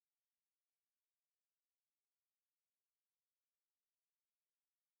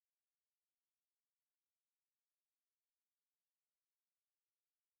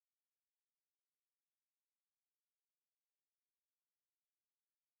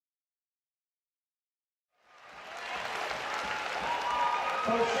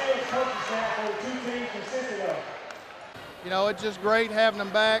Coach Shay's coaching staff for the two teams consisted of. You know, it's just great having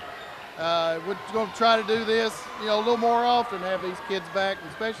them back. We're going to try to do this, you know, a little more often, have these kids back,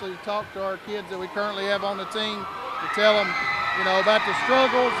 especially to talk to our kids that we currently have on the team, to tell them, you know, about the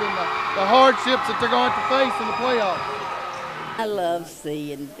struggles and the hardships that they're going to face in the playoffs. I love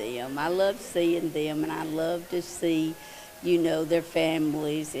seeing them. I love seeing them, and I love to see, you know, their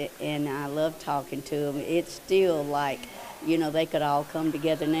families, and I love talking to them. It's still like, you know, they could all come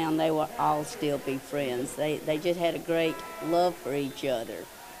together now, and they will all still be friends. They just had a great love for each other,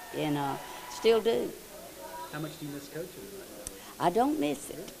 and still do. How much do you miss coaching? I don't miss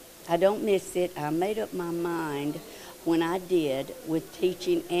it. I don't miss it. I made up my mind when I did with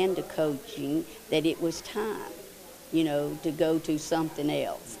teaching and the coaching that it was time, you know, to go to something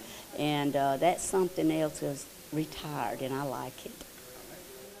else. And that something else is retired, and I like it.